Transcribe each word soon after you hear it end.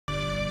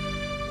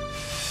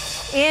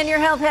In your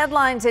health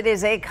headlines, it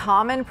is a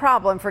common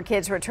problem for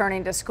kids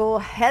returning to school,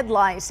 head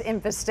lice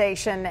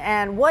infestation.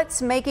 And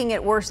what's making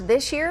it worse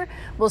this year?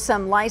 Well,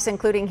 some lice,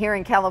 including here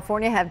in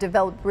California, have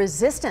developed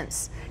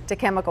resistance to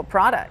chemical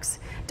products.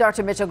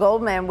 Dr. Mitchell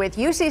Goldman with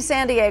UC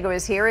San Diego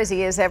is here, as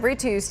he is every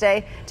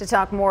Tuesday, to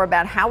talk more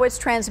about how it's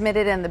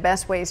transmitted and the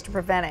best ways to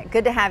prevent it.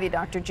 Good to have you,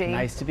 Dr. G.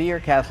 Nice to be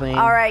here, Kathleen.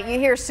 All right, you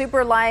hear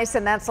super lice,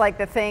 and that's like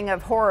the thing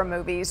of horror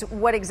movies.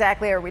 What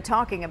exactly are we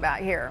talking about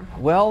here?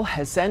 Well,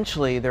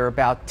 essentially, there are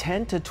about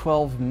 10 to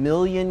 12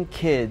 million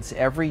kids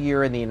every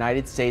year in the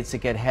United States that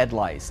get head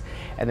lice.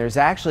 And there's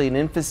actually an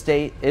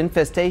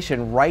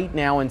infestation right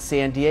now in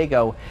San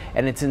Diego,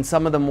 and it's in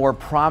some of the more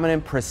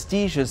prominent,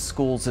 prestigious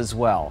schools as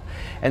well.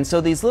 And so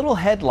these little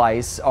head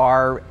lice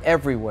are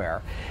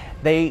everywhere.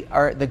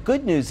 The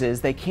good news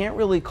is they can't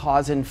really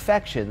cause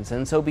infections,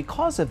 and so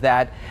because of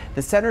that,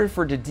 the Center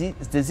for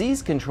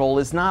Disease Control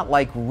is not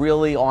like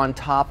really on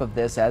top of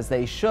this as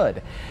they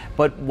should.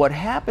 But what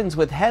happens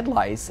with head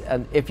lice,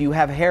 if you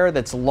have hair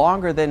that's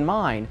longer than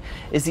mine,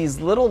 is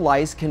these little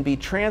lice can be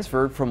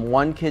transferred from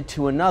one kid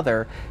to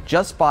another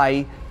just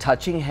by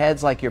touching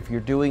heads, like if you're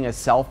doing a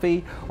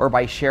selfie, or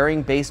by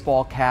sharing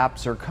baseball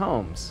caps or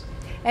combs.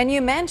 And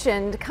you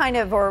mentioned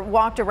or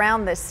walked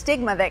around the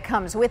stigma that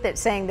comes with it,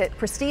 saying that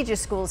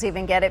prestigious schools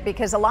even get it,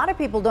 because a lot of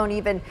people don't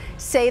even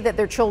say that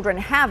their children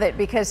have it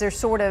because they're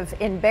sort of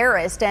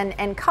embarrassed.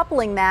 And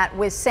coupling that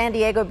with San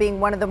Diego being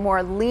one of the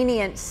more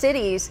lenient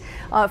cities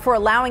for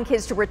allowing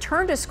kids to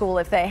return to school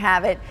if they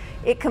have it,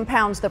 it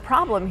compounds the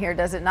problem here,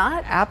 does it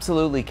not?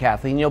 Absolutely,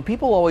 Kathleen. You know,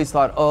 people always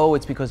thought, oh,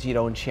 it's because you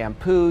don't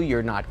shampoo,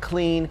 you're not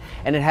clean,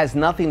 and it has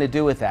nothing to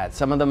do with that.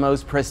 Some of the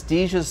most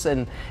prestigious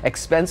and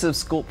expensive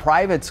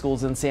private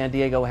schools in San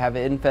Diego have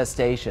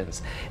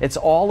infestations. It's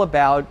all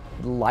about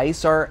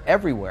lice are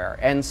everywhere.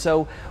 And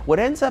so what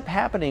ends up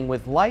happening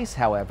with lice,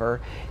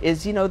 however,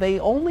 is, you know, they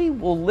only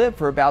will live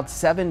for about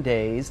 7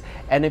 days,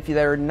 and if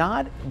they're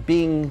not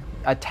being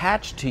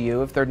attached to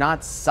you, if they're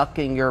not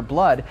sucking your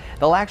blood,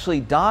 they'll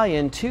actually die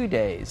in 2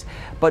 days.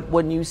 But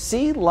when you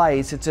see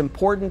lice, it's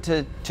important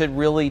to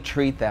really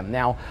treat them.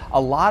 Now,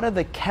 a lot of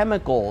the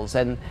chemicals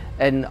and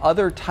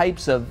other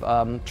types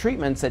of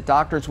treatments that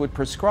doctors would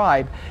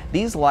prescribe,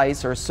 these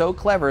lice are so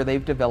clever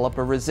they've developed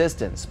a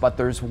resistance. But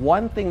there's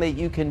one thing that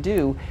you can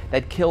do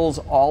that kills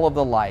all of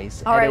the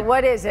lice. All right,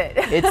 what is it?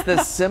 It's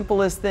the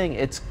simplest thing.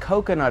 It's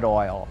coconut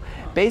oil.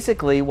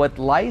 Basically, what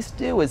lice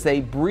do is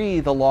they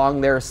breathe along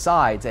their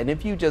sides, and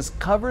if you just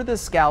cover the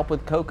scalp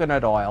with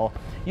coconut oil,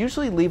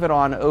 usually leave it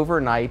on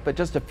overnight, but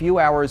just a few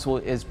hours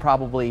is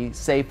probably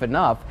safe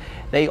enough,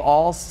 they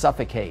all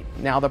suffocate.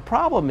 Now, the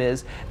problem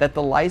is that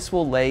the lice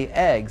will lay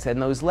eggs,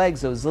 and those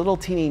legs, those little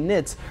teeny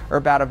nits, are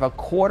about a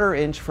 1/4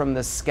 inch from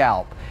the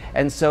scalp.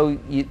 And so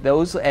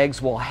those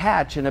eggs will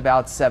hatch in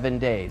about 7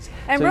 days.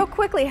 And so, real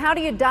quickly, how do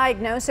you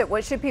diagnose it?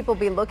 What should people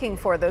be looking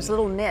for? Those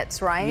little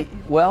nits, right?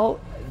 Well,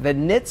 the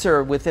nits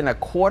are within a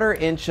 1/4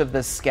 inch of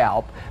the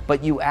scalp,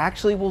 but you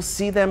actually will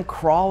see them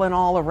crawling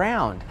all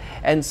around.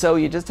 And so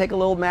you just take a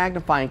little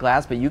magnifying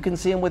glass, but you can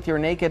see them with your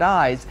naked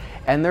eyes,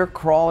 and they're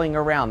crawling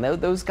around.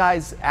 Those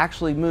guys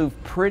actually move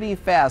pretty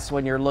fast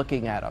when you're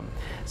looking at them.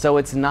 So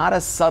it's not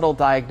a subtle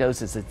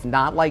diagnosis. It's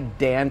not like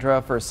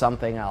dandruff or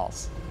something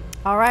else.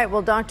 All right,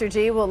 well, Dr.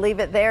 G, we'll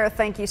leave it there.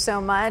 Thank you so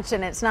much.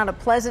 And it's not a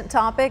pleasant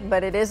topic,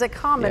 but it is a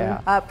common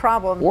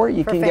problem. Or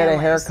you can families. Get a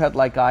haircut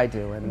like I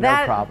do, and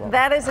no problem.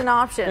 That is an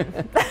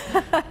option.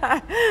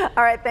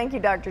 All right, thank you,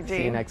 Dr. G.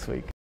 See you next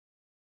week.